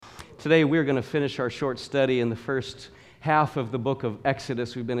Today we're going to finish our short study in the first half of the book of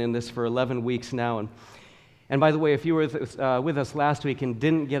Exodus. We've been in this for 11 weeks now. And by the way, if you were with us last week and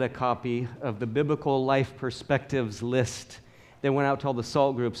didn't get a copy of the Biblical Life Perspectives list that went out to all the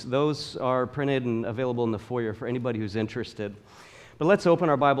SALT groups, those are printed and available in the foyer for anybody who's interested. But let's open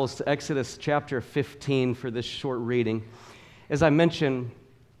our Bibles to Exodus chapter 15 for this short reading. As I mentioned,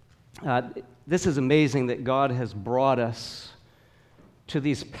 this is amazing that God has brought us to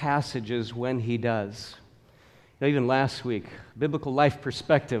these passages when He does. Even last week, Biblical Life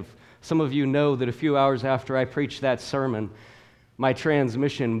Perspective, some of you know that a few hours after I preached that sermon, my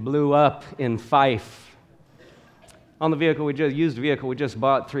transmission blew up in Fife on the vehicle used vehicle we just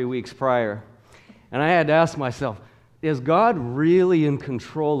bought 3 weeks prior. And I had to ask myself, is God really in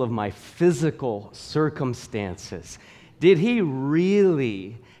control of my physical circumstances? Did He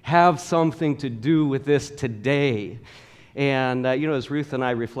really have something to do with this today? And, as Ruth and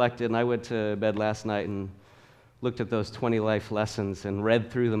I reflected, and I went to bed last night and looked at those 20 life lessons and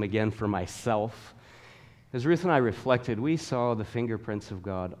read through them again for myself. As Ruth and I reflected, we saw the fingerprints of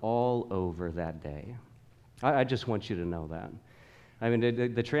God all over that day. I just want you to know that. I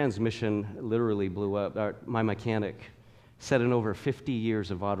mean, the transmission literally blew up. My mechanic said in over 50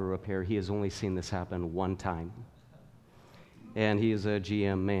 years of auto repair, he has only seen this happen one time. And he is a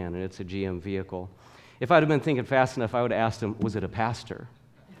GM man, and it's a GM vehicle. If I'd have been thinking fast enough, I would have asked him, was it a pastor?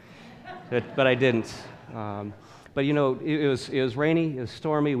 But I didn't. But it was rainy, it was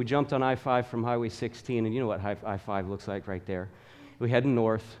stormy. We jumped on I-5 from Highway 16, and you know what I-5 looks like right there. We heading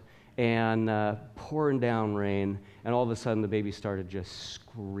north, and pouring down rain, and all of a sudden the baby started just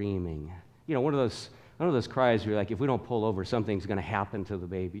screaming. One of those cries where you're like, if we don't pull over, something's going to happen to the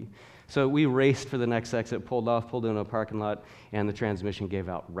baby. So we raced for the next exit, pulled into a parking lot, and the transmission gave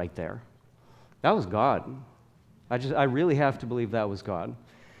out right there. That was God. I really have to believe that was God.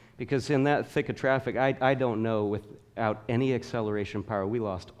 Because in that thick of traffic, I don't know, without any acceleration power, we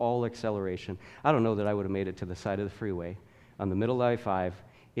lost all acceleration. I don't know that I would have made it to the side of the freeway on the middle of I-5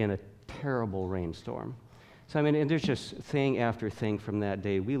 in a terrible rainstorm. So, and there's just thing after thing from that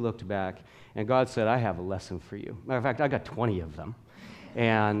day. We looked back, and God said, I have a lesson for you. Matter of fact, I got 20 of them.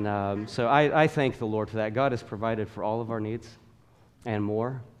 And so I thank the Lord for that. God has provided for all of our needs and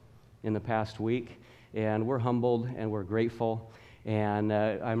more in the past week, and we're humbled and we're grateful, and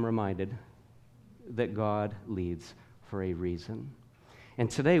I'm reminded that God leads for a reason. And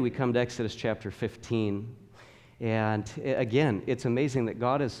today we come to Exodus chapter 15, and again, it's amazing that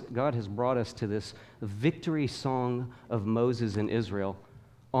God has brought us to this victory song of Moses and Israel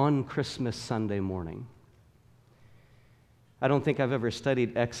on Christmas Sunday morning. I don't think I've ever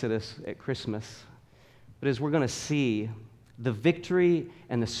studied Exodus at Christmas, but as we're going to see, the victory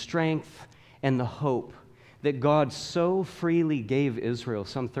and the strength and the hope that God so freely gave Israel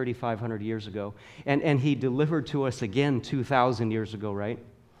some 3,500 years ago, and He delivered to us again 2,000 years ago, right?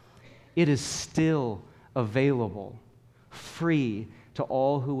 It is still available, free to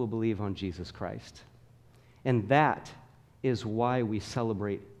all who will believe on Jesus Christ. And that is why we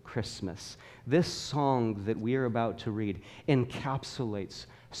celebrate Christmas. This song that we are about to read encapsulates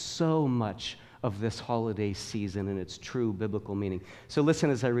so much of this holiday season and its true biblical meaning. So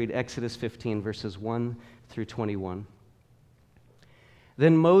listen as I read Exodus 15, verses 1 through 21.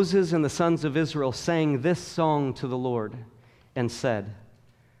 Then Moses and the sons of Israel sang this song to the Lord and said,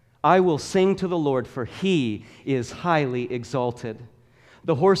 I will sing to the Lord, for He is highly exalted.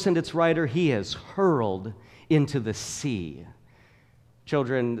 The horse and its rider He has hurled into the sea.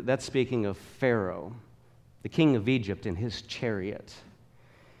 Children, that's speaking of Pharaoh, the king of Egypt, and his chariot.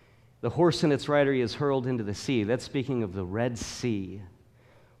 The horse and its rider He has hurled into the sea. That's speaking of the Red Sea,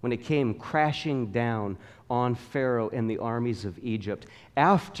 when it came crashing down on Pharaoh and the armies of Egypt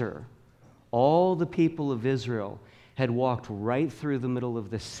after all the people of Israel had walked right through the middle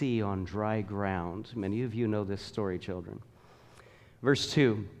of the sea on dry ground. Many of you know this story, children. Verse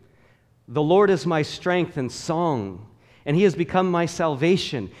 2, the Lord is my strength and song, and He has become my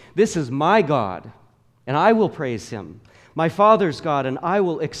salvation. This is my God, and I will praise Him. My Father's God, and I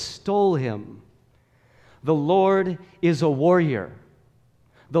will extol Him. The Lord is a warrior.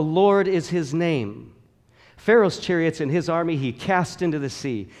 The Lord is His name. Pharaoh's chariots and his army He cast into the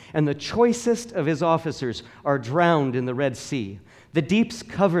sea, and the choicest of His officers are drowned in the Red Sea. The deeps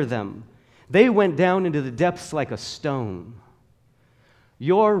cover them. They went down into the depths like a stone.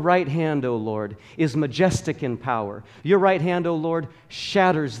 Your right hand, O Lord, is majestic in power. Your right hand, O Lord,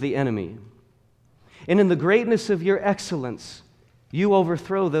 shatters the enemy. And in the greatness of Your excellence, You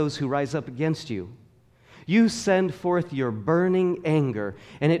overthrow those who rise up against You. You send forth Your burning anger,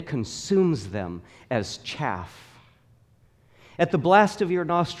 and it consumes them as chaff. At the blast of your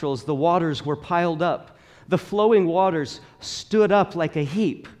nostrils, the waters were piled up. The flowing waters stood up like a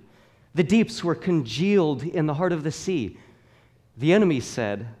heap. The deeps were congealed in the heart of the sea. The enemy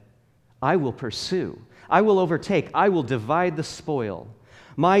said, I will pursue. I will overtake. I will divide the spoil.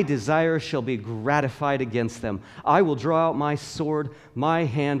 My desire shall be gratified against them. I will draw out my sword. My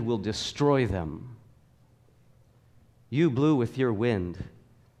hand will destroy them. You blew with your wind.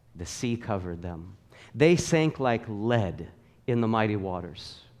 The sea covered them. They sank like lead in the mighty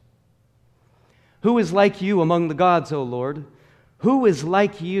waters. Who is like you among the gods, O Lord? Who is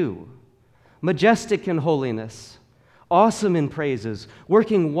like you? Majestic in holiness, awesome in praises,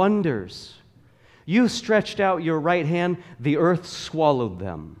 working wonders. You stretched out your right hand, the earth swallowed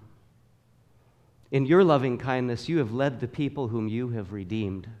them. In your loving kindness, you have led the people whom you have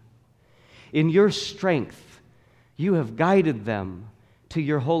redeemed. In your strength, you have guided them to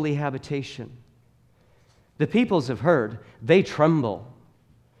your holy habitation. The peoples have heard, they tremble.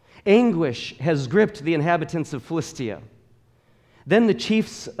 Anguish has gripped the inhabitants of Philistia. Then the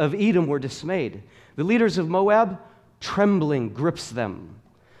chiefs of Edom were dismayed. The leaders of Moab, trembling grips them.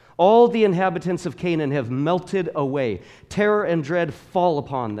 All the inhabitants of Canaan have melted away. Terror and dread fall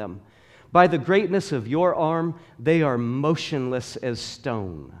upon them. By the greatness of your arm, they are motionless as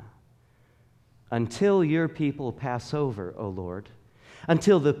stone. Until your people pass over, O Lord,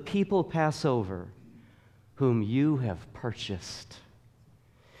 until the people pass over whom you have purchased.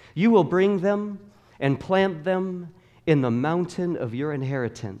 You will bring them and plant them in the mountain of your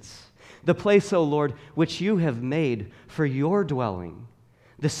inheritance, the place, O Lord, which you have made for your dwelling,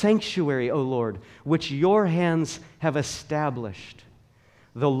 the sanctuary, O Lord, which your hands have established.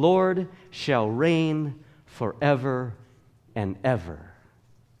 The Lord shall reign forever and ever.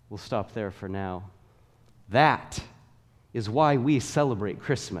 We'll stop there for now. That is why we celebrate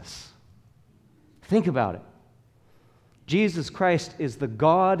Christmas. Think about it. Jesus Christ is the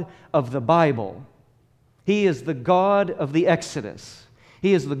God of the Bible. He is the God of the Exodus.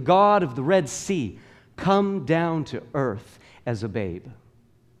 He is the God of the Red Sea, come down to earth as a babe.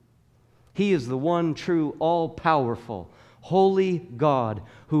 He is the one true, all-powerful, holy God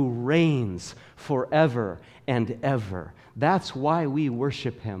who reigns forever and ever. That's why we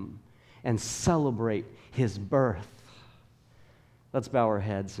worship him and celebrate his birth. Let's bow our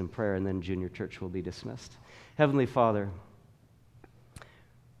heads in prayer, and then junior church will be dismissed. Heavenly Father,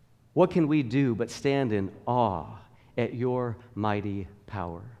 what can we do but stand in awe at your mighty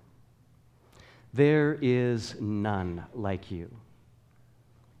power? There is none like you.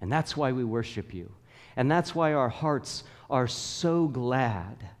 And that's why we worship you. And that's why our hearts are so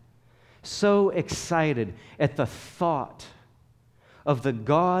glad, so excited at the thought of the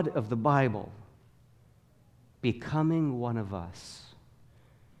God of the Bible becoming one of us,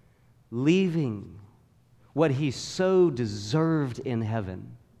 leaving what he so deserved in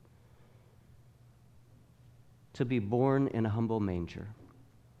heaven to be born in a humble manger,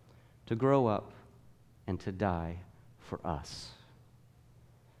 to grow up and to die for us.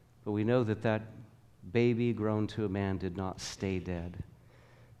 But we know that that baby grown to a man did not stay dead.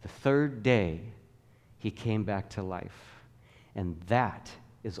 The third day, he came back to life. And that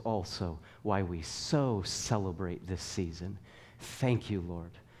is also why we so celebrate this season. Thank you, Lord.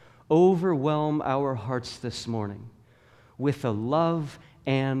 Overwhelm our hearts this morning with the love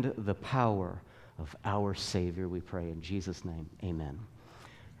and the power of our Savior, we pray in Jesus' name. Amen.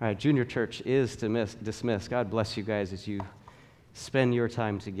 All right, junior church is dismissed. God bless you guys as you spend your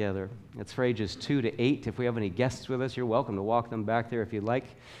time together. It's for ages 2 to 8. If we have any guests with us, you're welcome to walk them back there if you'd like.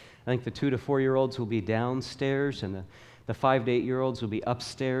 I think the 2 to 4-year-olds will be downstairs, and the 5 to 8-year-olds will be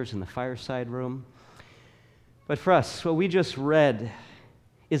upstairs in the fireside room. But for us, what we just read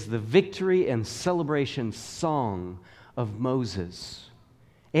is the victory and celebration song of Moses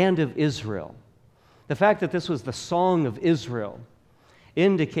and of Israel. The fact that this was the song of Israel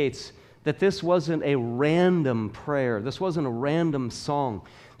indicates that this wasn't a random prayer. This wasn't a random song.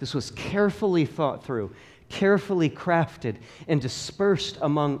 This was carefully thought through, carefully crafted, and dispersed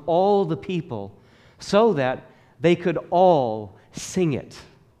among all the people so that they could all sing it.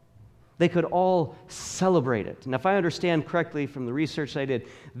 They could all celebrate it. And if I understand correctly from the research I did,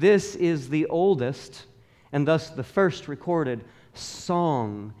 this is the oldest and thus the first recorded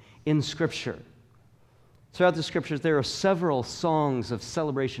song in Scripture. Throughout the Scriptures, there are several songs of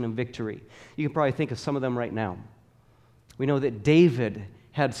celebration and victory. You can probably think of some of them right now. We know that David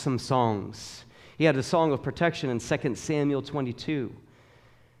had some songs. He had a song of protection in 2 Samuel 22.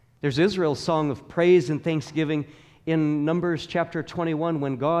 There's Israel's song of praise and thanksgiving in Numbers chapter 21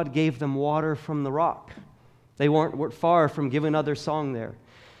 when God gave them water from the rock. They weren't far from giving another song there.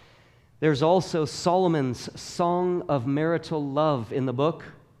 There's also Solomon's Song of Marital Love in the book,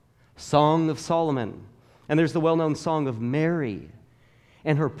 Song of Solomon. And there's the well-known Song of Mary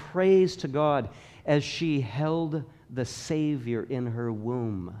and her praise to God as she held the Savior in her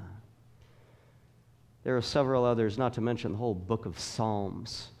womb. There are several others, not to mention the whole book of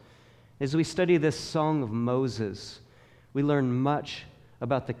Psalms. As we study this Song of Moses, we learn much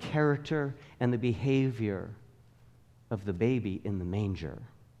about the character and the behavior of the baby in the manger,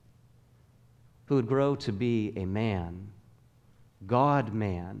 who would grow to be a man,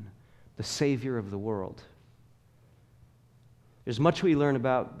 God-man, the Savior of the world. There's much we learn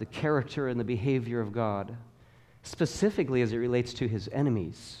about the character and the behavior of God, specifically as it relates to his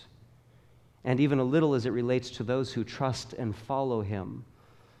enemies, and even a little as it relates to those who trust and follow him.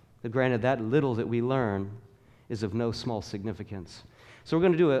 But granted, that little that we learn is of no small significance. So we're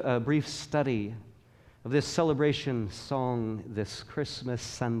going to do a brief study of this celebration song this Christmas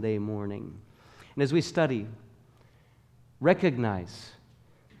Sunday morning. And as we study, recognize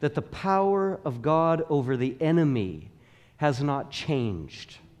that the power of God over the enemy has not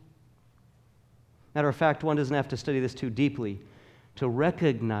changed. Matter of fact, one doesn't have to study this too deeply to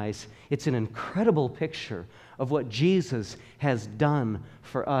recognize it's an incredible picture of what Jesus has done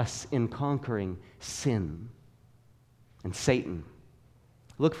for us in conquering sin and Satan.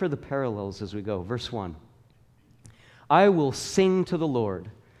 Look for the parallels as we go. Verse 1. I will sing to the Lord,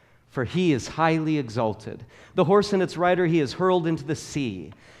 for he is highly exalted. The horse and its rider he has hurled into the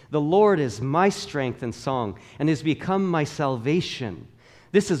sea. The Lord is my strength and song, and has become my salvation.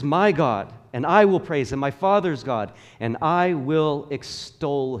 This is my God, and I will praise him, my Father's God, and I will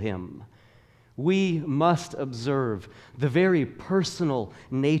extol him. We must observe the very personal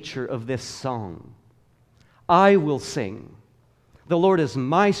nature of this song. I will sing. The Lord is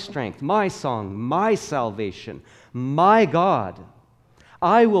my strength, my song, my salvation, my God.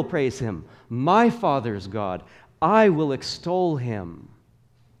 I will praise him, my Father's God. I will extol him.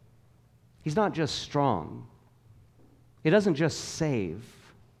 He's not just strong. He doesn't just save.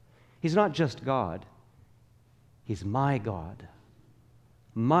 He's not just God. He's my God,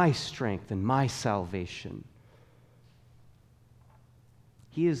 my strength and my salvation.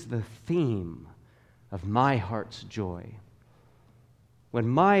 He is the theme of my heart's joy. When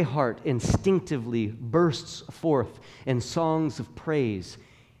my heart instinctively bursts forth in songs of praise,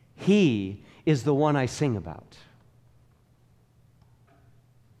 he is the one I sing about.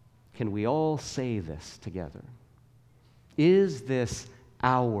 Can we all say this together? Is this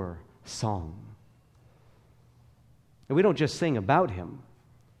our song? And we don't just sing about him,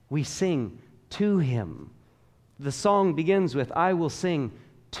 we sing to him. The song begins with, I will sing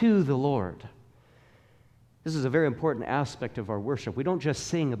to the Lord. This is a very important aspect of our worship. We don't just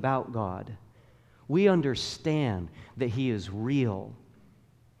sing about God. We understand that he is real.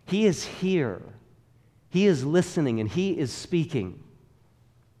 He is here. He is listening and he is speaking.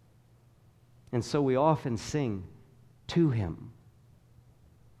 And so we often sing to him.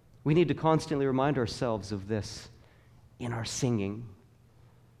 We need to constantly remind ourselves of this in our singing.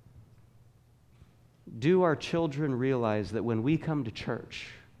 Do our children realize that when we come to church,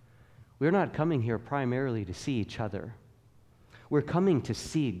 we're not coming here primarily to see each other. We're coming to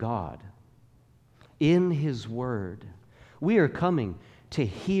see God in his word. We are coming to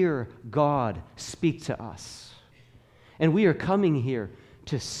hear God speak to us. And we are coming here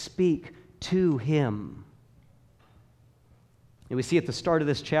to speak to him. And we see at the start of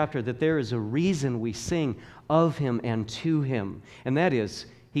this chapter that there is a reason we sing of him and to him, and that is,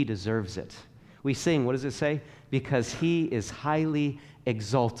 he deserves it. We sing, what does it say? Because he is highly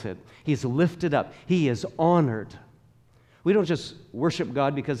exalted. He's lifted up. He is honored. We don't just worship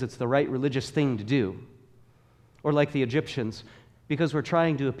God because it's the right religious thing to do, or like the Egyptians, because we're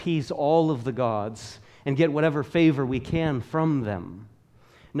trying to appease all of the gods and get whatever favor we can from them.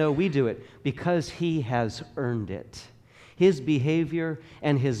 No, we do it because he has earned it. His behavior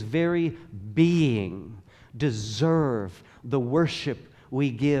and his very being deserve the worship we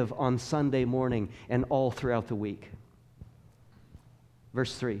give on Sunday morning and all throughout the week.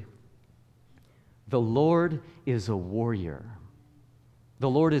 Verse 3. The Lord is a warrior. The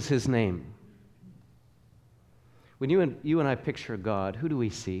Lord is his name. When you and I picture God, who do we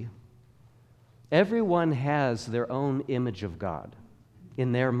see? Everyone has their own image of God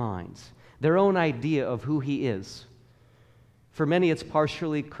in their minds, their own idea of who he is. For many, it's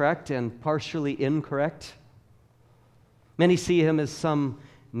partially correct and partially incorrect. Many see him as some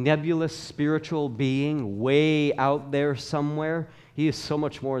nebulous spiritual being way out there somewhere. He is so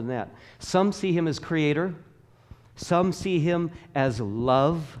much more than that. Some see him as creator. Some see him as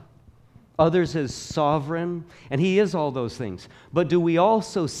love. others as sovereign, and He is all those things. But do we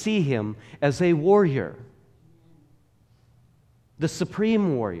also see Him as a warrior? The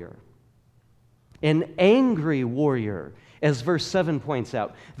supreme warrior, an angry warrior, as verse 7 points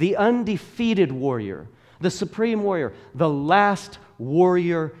out, the undefeated warrior, the supreme warrior, the last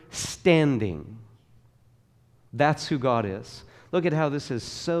warrior standing. That's who God is. Look at how this is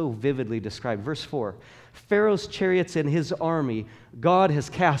so vividly described. Verse 4, Pharaoh's chariots and his army God has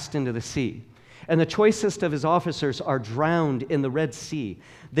cast into the sea, and the choicest of his officers are drowned in the Red Sea.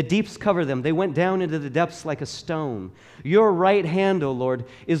 The deeps cover them. They went down into the depths like a stone. Your right hand, O Lord,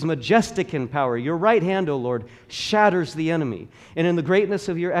 is majestic in power. Your right hand, O Lord, shatters the enemy. And in the greatness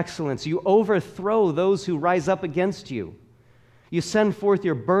of your excellence, you overthrow those who rise up against you. You send forth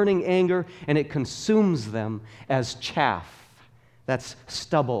your burning anger, and it consumes them as chaff. That's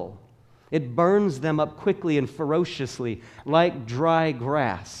stubble. It burns them up quickly and ferociously like dry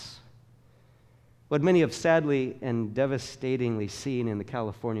grass. What many have sadly and devastatingly seen in the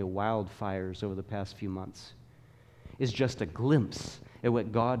California wildfires over the past few months is just a glimpse at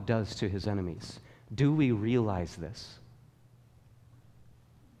what God does to His enemies. Do we realize this?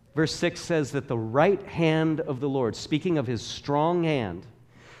 Verse 6 says that the right hand of the Lord, speaking of His strong hand,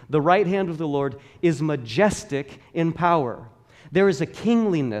 the right hand of the Lord is majestic in power. There is a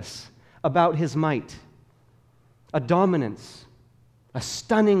kingliness about His might, a dominance, a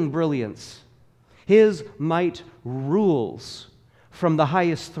stunning brilliance. His might rules from the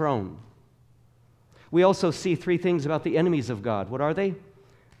highest throne. We also see three things about the enemies of God. What are they?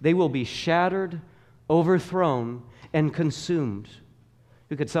 They will be shattered, overthrown, and consumed.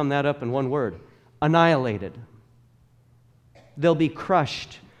 You could sum that up in one word: annihilated. They'll be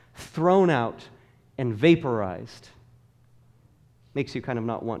crushed, thrown out, and vaporized. Makes you kind of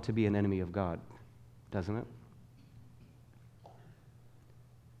not want to be an enemy of God, doesn't it?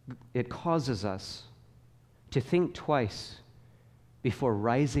 It causes us to think twice before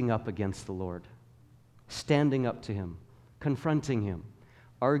rising up against the Lord, standing up to Him, confronting Him,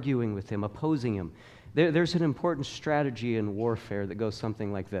 arguing with Him, opposing Him. There's an important strategy in warfare that goes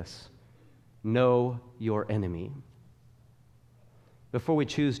something like this: know your enemy. Before we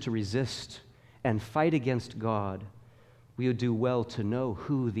choose to resist and fight against God, we would do well to know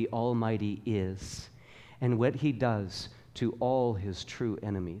who the Almighty is and what He does to all His true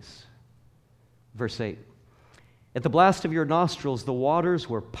enemies. Verse 8, at the blast of your nostrils, the waters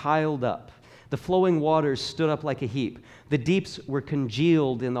were piled up. The flowing waters stood up like a heap. The deeps were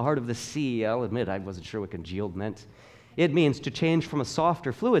congealed in the heart of the sea. I'll admit, I wasn't sure what congealed meant. It means to change from a soft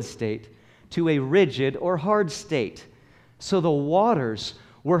or fluid state to a rigid or hard state. So the waters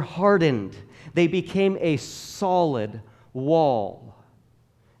were hardened. They became a solid wall.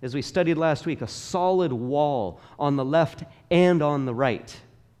 As we studied last week, a solid wall on the left and on the right.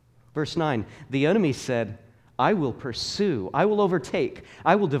 Verse 9, the enemy said, I will pursue, I will overtake,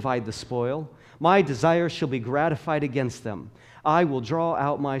 I will divide the spoil. My desire shall be gratified against them. I will draw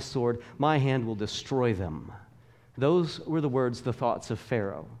out my sword, my hand will destroy them. Those were the words, the thoughts of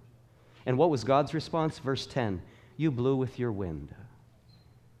Pharaoh. And what was God's response? Verse 10, you blew with your wind.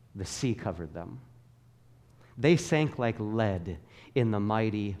 The sea covered them. They sank like lead in the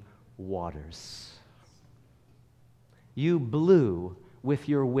mighty waters. You blew with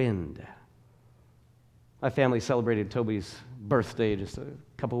your wind. My family celebrated Toby's birthday just a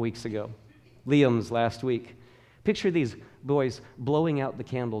couple weeks ago. Liam's last week. Picture these boys blowing out the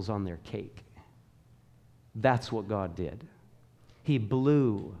candles on their cake. That's what God did. He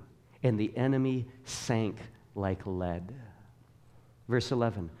blew, and the enemy sank like lead. Verse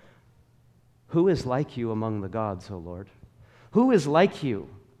 11, who is like you among the gods, O Lord? Who is like you?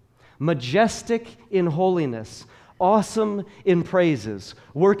 Majestic in holiness, awesome in praises,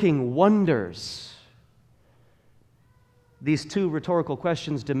 working wonders. These two rhetorical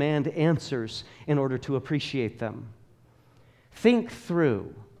questions demand answers in order to appreciate them. Think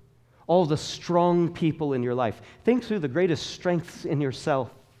through all the strong people in your life. Think through the greatest strengths in yourself.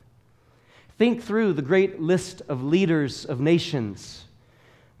 Think through the great list of leaders of nations,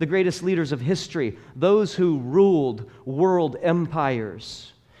 the greatest leaders of history, those who ruled world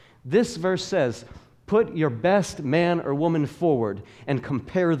empires. This verse says, put your best man or woman forward and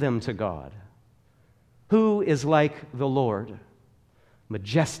compare them to God. Who is like the Lord?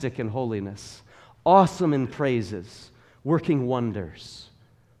 Majestic in holiness, awesome in praises, working wonders.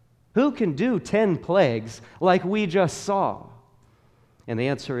 Who can do 10 plagues like we just saw? And the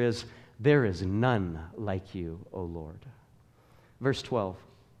answer is, there is none like you, O Lord. Verse 12.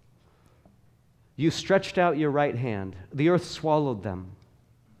 You stretched out your right hand. The earth swallowed them.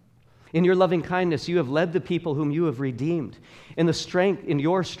 In your loving kindness, you have led the people whom you have redeemed. In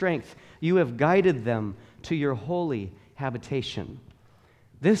your strength, You have guided them to your holy habitation.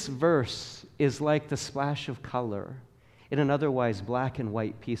 This verse is like the splash of color in an otherwise black and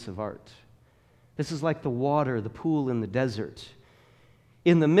white piece of art. This is like the water, the pool in the desert.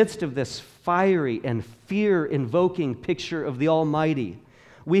 In the midst of this fiery and fear-invoking picture of the Almighty,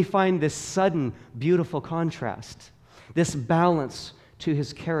 we find this sudden, beautiful contrast, this balance to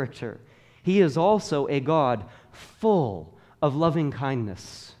his character. He is also a God full of loving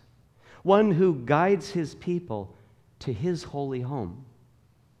kindness, one who guides his people to his holy home.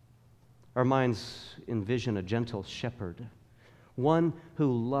 Our minds envision a gentle shepherd, one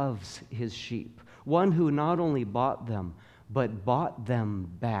who loves his sheep, one who not only bought them, but bought them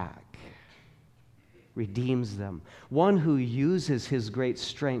back, redeems them, one who uses his great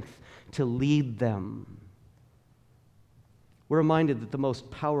strength to lead them. We're reminded that the most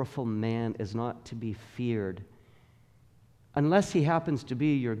powerful man is not to be feared unless he happens to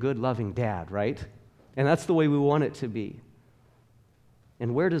be your good, loving dad, right? And that's the way we want it to be.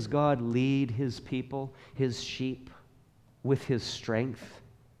 And where does God lead his people, his sheep, with his strength?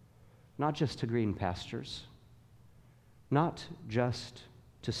 Not just to green pastures, not just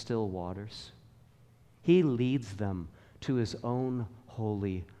to still waters. He leads them to his own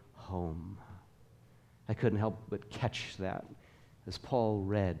holy home. I couldn't help but catch that as Paul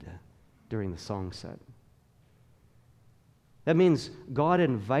read during the song set. That means God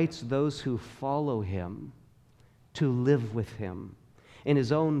invites those who follow him to live with him in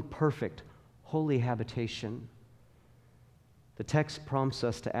his own perfect, holy habitation. The text prompts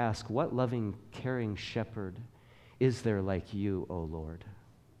us to ask, what loving, caring shepherd is there like you, O Lord?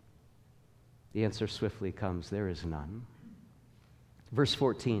 The answer swiftly comes, there is none. Verse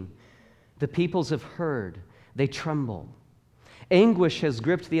 14, the peoples have heard, they tremble. Anguish has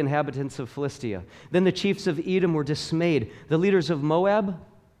gripped the inhabitants of Philistia. Then the chiefs of Edom were dismayed. The leaders of Moab,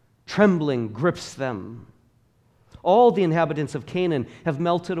 trembling grips them. All the inhabitants of Canaan have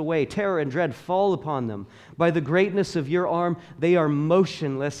melted away. Terror and dread fall upon them. By the greatness of your arm, they are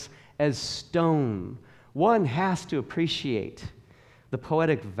motionless as stone. One has to appreciate the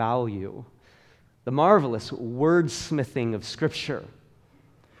poetic value, the marvelous wordsmithing of Scripture.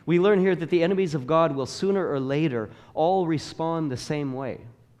 We learn here that the enemies of God will sooner or later all respond the same way.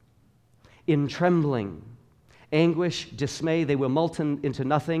 In trembling, anguish, dismay, they will melt into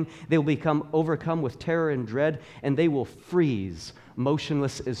nothing. They will become overcome with terror and dread, and they will freeze,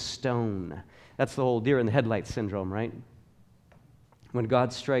 motionless as stone. That's the whole deer in the headlights syndrome, right? When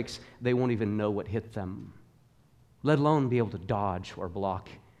God strikes, they won't even know what hit them, let alone be able to dodge or block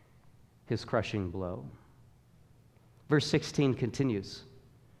his crushing blow. Verse 16 continues,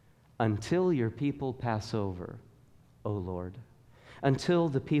 until your people pass over, O Lord, until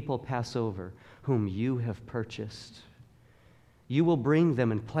the people pass over whom you have purchased. You will bring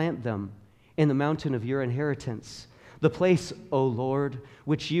them and plant them in the mountain of your inheritance, the place, O Lord,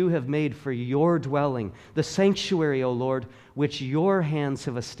 which you have made for your dwelling, the sanctuary, O Lord, which your hands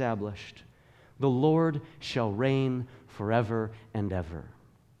have established. The Lord shall reign forever and ever.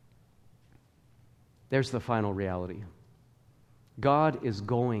 There's the final reality. God is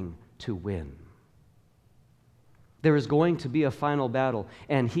going to win. There is going to be a final battle,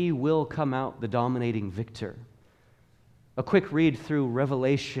 and he will come out the dominating victor. A quick read through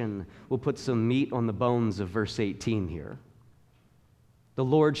Revelation will put some meat on the bones of verse 18 here. The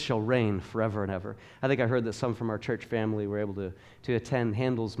Lord shall reign forever and ever. I think I heard that some from our church family were able to attend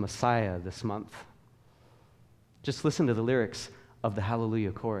Handel's Messiah this month. Just listen to the lyrics of the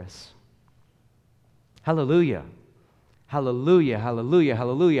Hallelujah chorus. Hallelujah, hallelujah, hallelujah,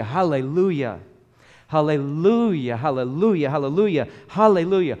 hallelujah, hallelujah. Hallelujah, hallelujah, hallelujah,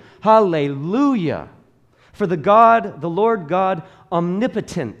 hallelujah, hallelujah. For the God, the Lord God,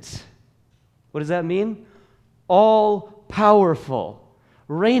 omnipotent. What does that mean? All powerful,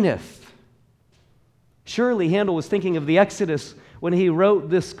 reigneth. Surely Handel was thinking of the Exodus when he wrote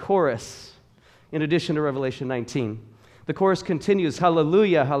this chorus, in addition to Revelation 19. The chorus continues,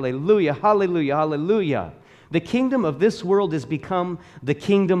 hallelujah, hallelujah, hallelujah, hallelujah. The kingdom of this world is become the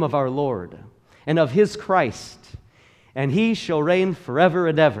kingdom of our Lord and of his Christ, and he shall reign forever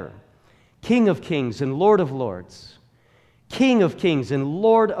and ever. King of kings and Lord of lords, King of kings and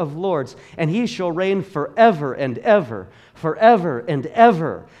Lord of lords, and he shall reign forever and ever, forever and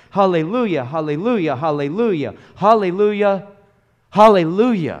ever. Hallelujah, hallelujah, hallelujah, hallelujah,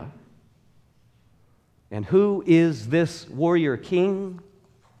 hallelujah. And who is this warrior king?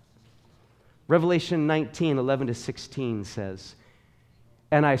 Revelation 19, 11-16 says,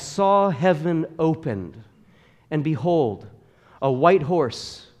 and I saw heaven opened, and behold, a white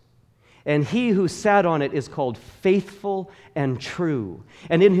horse, And he who sat on it is called Faithful and True.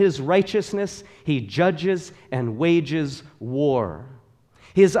 And in his righteousness he judges and wages war.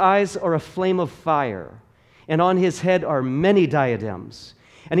 His eyes are a flame of fire, and on his head are many diadems.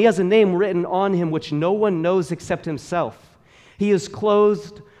 And he has a name written on him which no one knows except himself. He is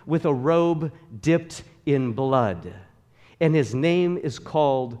clothed with a robe dipped in blood, and his name is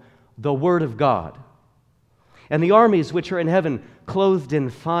called the Word of God. And the armies which are in heaven, clothed in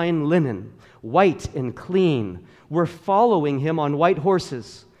fine linen, white and clean, were following him on white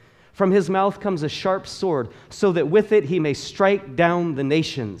horses. From his mouth comes a sharp sword, so that with it he may strike down the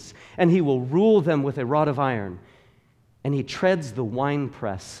nations, and he will rule them with a rod of iron. And he treads the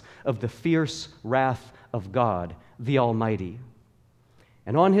winepress of the fierce wrath of God, the Almighty.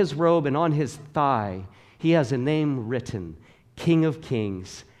 And on his robe and on his thigh he has a name written, King of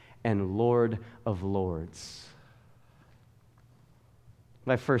Kings and Lord of Lords.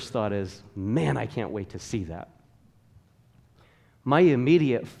 My first thought is, man, I can't wait to see that. My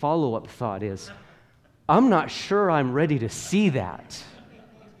immediate follow-up thought is, I'm not sure I'm ready to see that.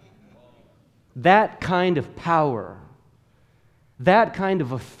 That kind of power, that kind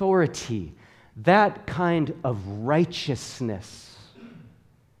of authority, that kind of righteousness,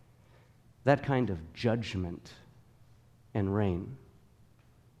 that kind of judgment and reign.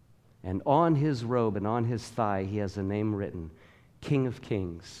 And on his robe and on his thigh he has a name written, King of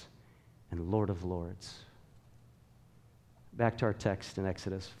Kings and Lord of Lords. Back to our text in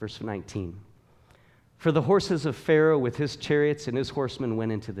Exodus, verse 19. For the horses of Pharaoh with his chariots and his horsemen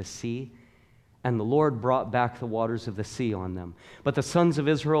went into the sea, and the Lord brought back the waters of the sea on them. But the sons of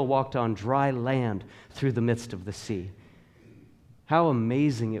Israel walked on dry land through the midst of the sea. How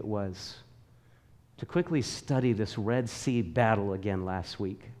amazing it was to quickly study this Red Sea battle again last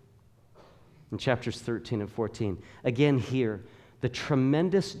week. In chapters 13 and 14. Again here, the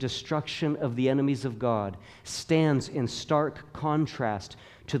tremendous destruction of the enemies of God stands in stark contrast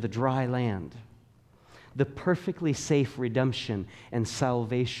to the dry land. The perfectly safe redemption and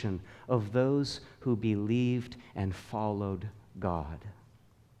salvation of those who believed and followed God.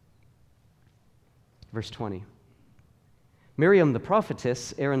 Verse 20. Miriam the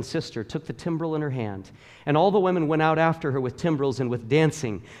prophetess, Aaron's sister, took the timbrel in her hand, and all the women went out after her with timbrels and with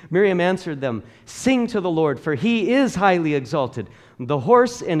dancing. Miriam answered them, Sing to the Lord, for he is highly exalted. The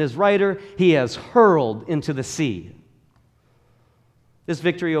horse and his rider he has hurled into the sea. This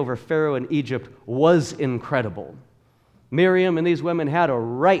victory over Pharaoh and Egypt was incredible. Miriam and these women had a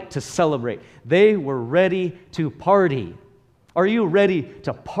right to celebrate. They were ready to party. Are you ready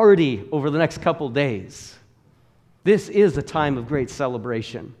to party over the next couple days? This is a time of great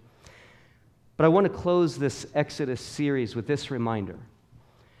celebration. But I want to close this Exodus series with this reminder.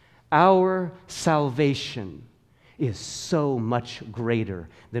 Our salvation is so much greater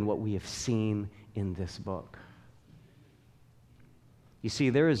than what we have seen in this book. You see,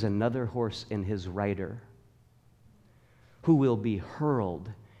 there is another horse and his rider who will be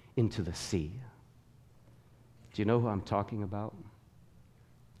hurled into the sea. Do you know who I'm talking about?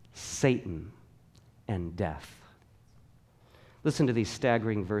 Satan and death. Listen to these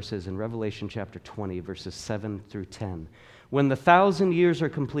staggering verses in Revelation chapter 20, verses 7 through 10. When the 1,000 years are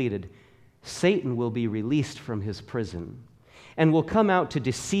completed, Satan will be released from his prison and will come out to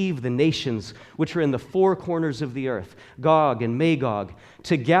deceive the nations which are in the four corners of the earth, Gog and Magog,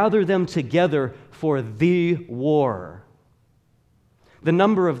 to gather them together for the war. The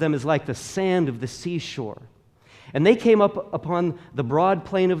number of them is like the sand of the seashore. And they came up upon the broad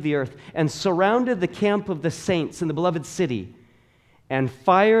plain of the earth and surrounded the camp of the saints in the beloved city. And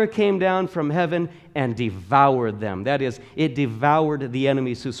fire came down from heaven and devoured them. That is, it devoured the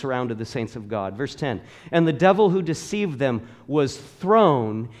enemies who surrounded the saints of God. Verse 10, and the devil who deceived them was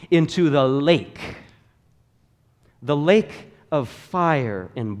thrown into the lake of fire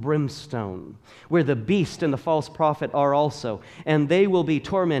and brimstone, where the beast and the false prophet are also. And they will be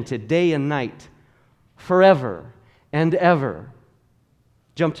tormented day and night, forever and ever.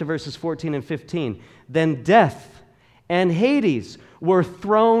 Jump to verses 14 and 15. Then death and Hades were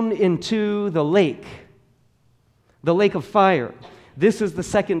thrown into the lake of fire. This is the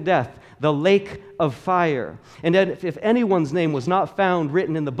second death, the lake of fire. And if anyone's name was not found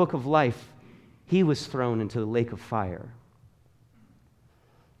written in the book of life, he was thrown into the lake of fire.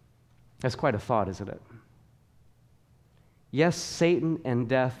 That's quite a thought, isn't it? Yes, Satan and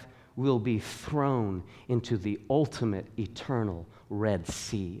death will be thrown into the ultimate eternal Red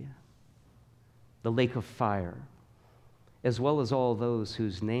Sea, the lake of fire, as well as all those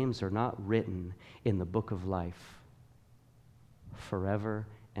whose names are not written in the book of life forever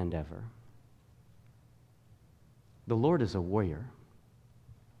and ever. The Lord is a warrior.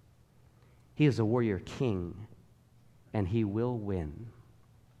 He is a warrior king, and he will win.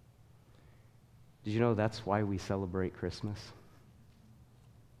 Did you know that's why we celebrate Christmas?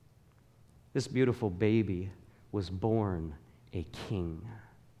 This beautiful baby was born a king,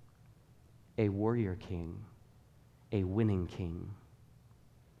 a warrior king, a winning king.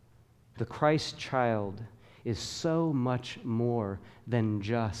 The Christ child is so much more than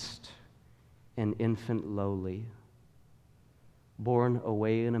just an infant lowly, born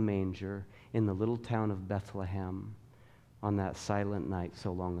away in a manger in the little town of Bethlehem on that silent night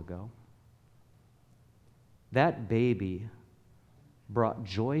so long ago. That baby brought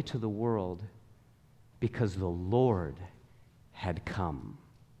joy to the world because the Lord had come.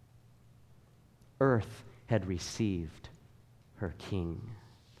 Earth had received her king.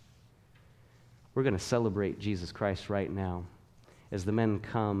 We're going to celebrate Jesus Christ right now as the men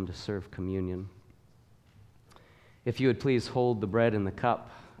come to serve communion. If you would please hold the bread and the cup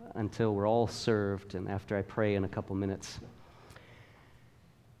until we're all served and after I pray in a couple minutes.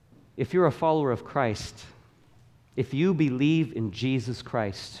 If you're a follower of Christ, if you believe in Jesus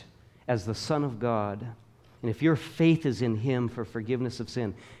Christ as the Son of God, and if your faith is in Him for forgiveness of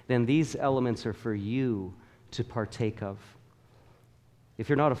sin, then these elements are for you to partake of. If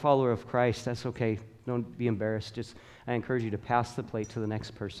you're not a follower of Christ, that's okay. Don't be embarrassed. I encourage you to pass the plate to the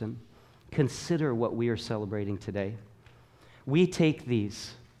next person. Consider what we are celebrating today. We take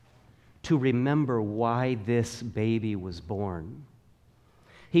these to remember why this baby was born.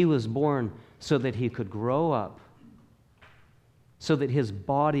 He was born so that he could grow up, so that his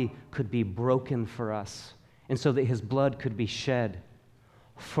body could be broken for us, and so that his blood could be shed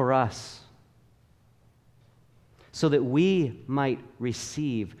for us, so that we might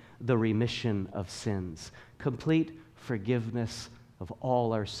receive the remission of sins, complete forgiveness of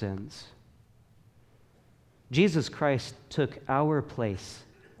all our sins. Jesus Christ took our place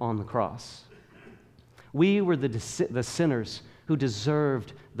on the cross. We were the sinners who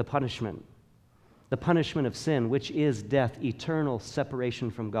deserved the punishment of sin, which is death, eternal separation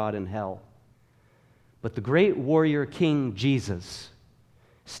from God in hell. But the great warrior King Jesus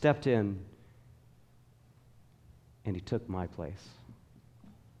stepped in and He took my place.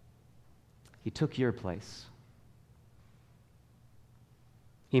 He took your place.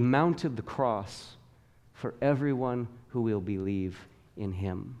 He mounted the cross for everyone who will believe in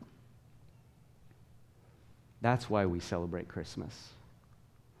Him. That's why we celebrate Christmas.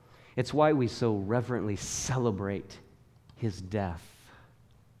 It's why we so reverently celebrate His death.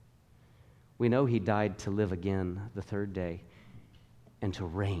 We know He died to live again the third day and to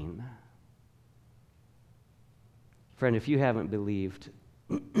reign. Friend, if you haven't believed,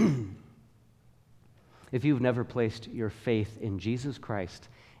 if you've never placed your faith in Jesus Christ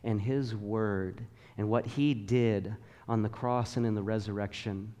and His Word and what He did on the cross and in the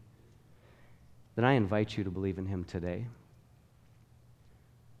resurrection, then I invite you to believe in Him today.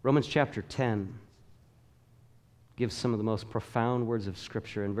 Romans chapter 10 gives some of the most profound words of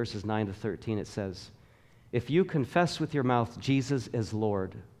Scripture. In verses 9 to 13 it says, "If you confess with your mouth Jesus is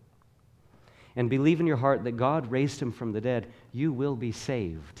Lord, and believe in your heart that God raised Him from the dead, you will be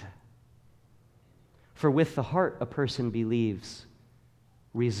saved. For with the heart a person believes,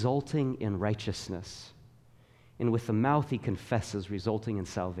 resulting in righteousness, and with the mouth he confesses, resulting in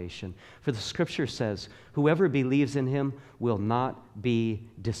salvation. For the Scripture says, whoever believes in Him will not be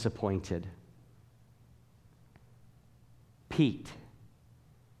disappointed." Pete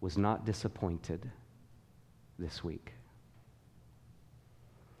was not disappointed this week.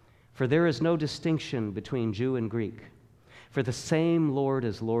 For there is no distinction between Jew and Greek, for the same Lord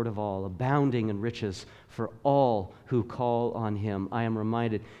is Lord of all, abounding in riches for all who call on Him. I am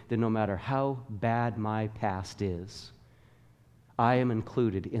reminded that no matter how bad my past is, I am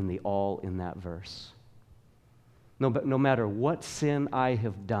included in the all in that verse. No matter what sin I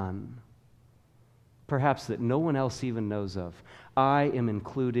have done, perhaps that no one else even knows of, I am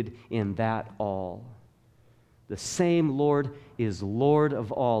included in that all. The same Lord is Lord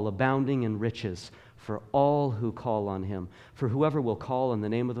of all, abounding in riches for all who call on Him. For whoever will call on the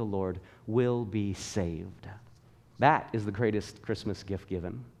name of the Lord will be saved. That is the greatest Christmas gift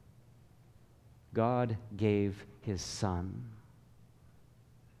given. God gave His Son.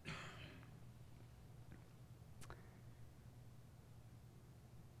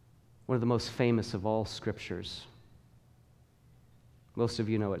 One of the most famous of all scriptures. Most of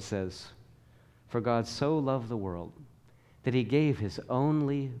you know it says, "For God so loved the world that He gave His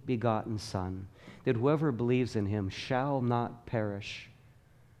only begotten Son, that whoever believes in Him shall not perish,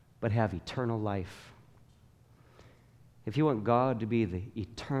 but have eternal life." If you want God to be the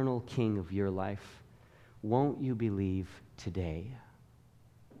eternal King of your life, won't you believe today?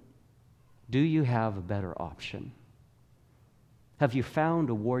 Do you have a better option? Have you found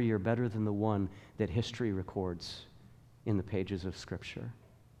a warrior better than the one that history records in the pages of Scripture?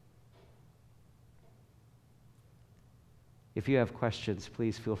 If you have questions,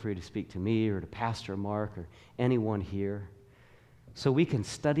 please feel free to speak to me or to Pastor Mark or anyone here so we can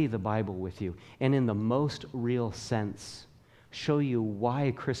study the Bible with you and in the most real sense show you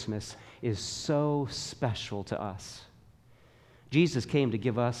why Christmas is so special to us. Jesus came to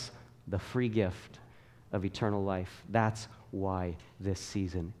give us the free gift of eternal life. That's why this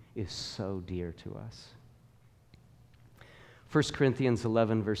season is so dear to us. 1 Corinthians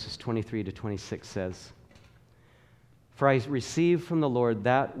 11, verses 23 to 26 says, "For I received from the Lord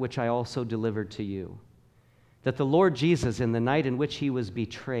that which I also delivered to you, that the Lord Jesus, in the night in which he was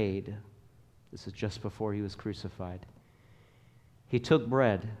betrayed," this is just before he was crucified, "he took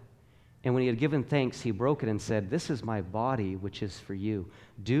bread, and when he had given thanks, he broke it and said, 'This is my body, which is for you.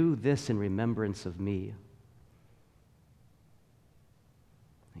 Do this in remembrance of me.'"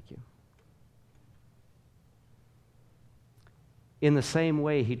 Thank you. "In the same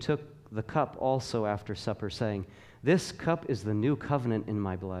way, he took the cup also after supper, saying, 'This cup is the new covenant in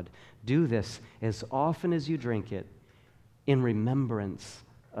my blood. Do this as often as you drink it in remembrance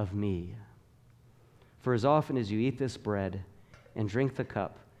of me. For as often as you eat this bread and drink the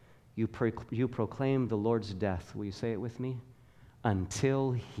cup, you proclaim the Lord's death,'" will you say it with me?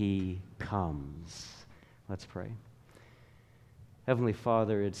 "Until he comes." Let's pray. Heavenly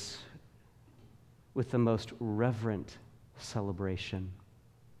Father, it's with the most reverent celebration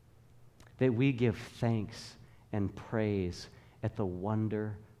that we give thanks and praise at the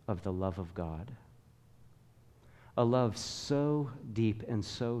wonder of the love of God. A love so deep and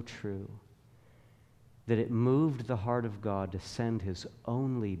so true that it moved the heart of God to send his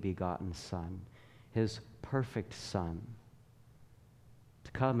only begotten Son, his perfect Son,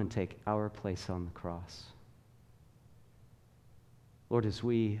 to come and take our place on the cross. Lord, as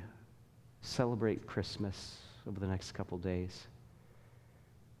we celebrate Christmas over the next couple days,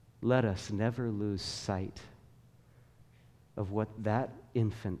 let us never lose sight of what that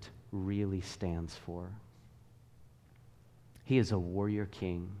infant really stands for. He is a warrior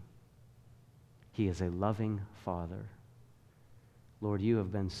king. He is a loving Father. Lord, you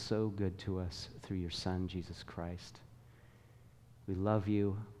have been so good to us through your Son, Jesus Christ. We love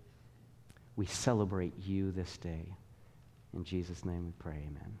you. We celebrate you this day. In Jesus' name we pray,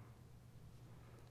 amen.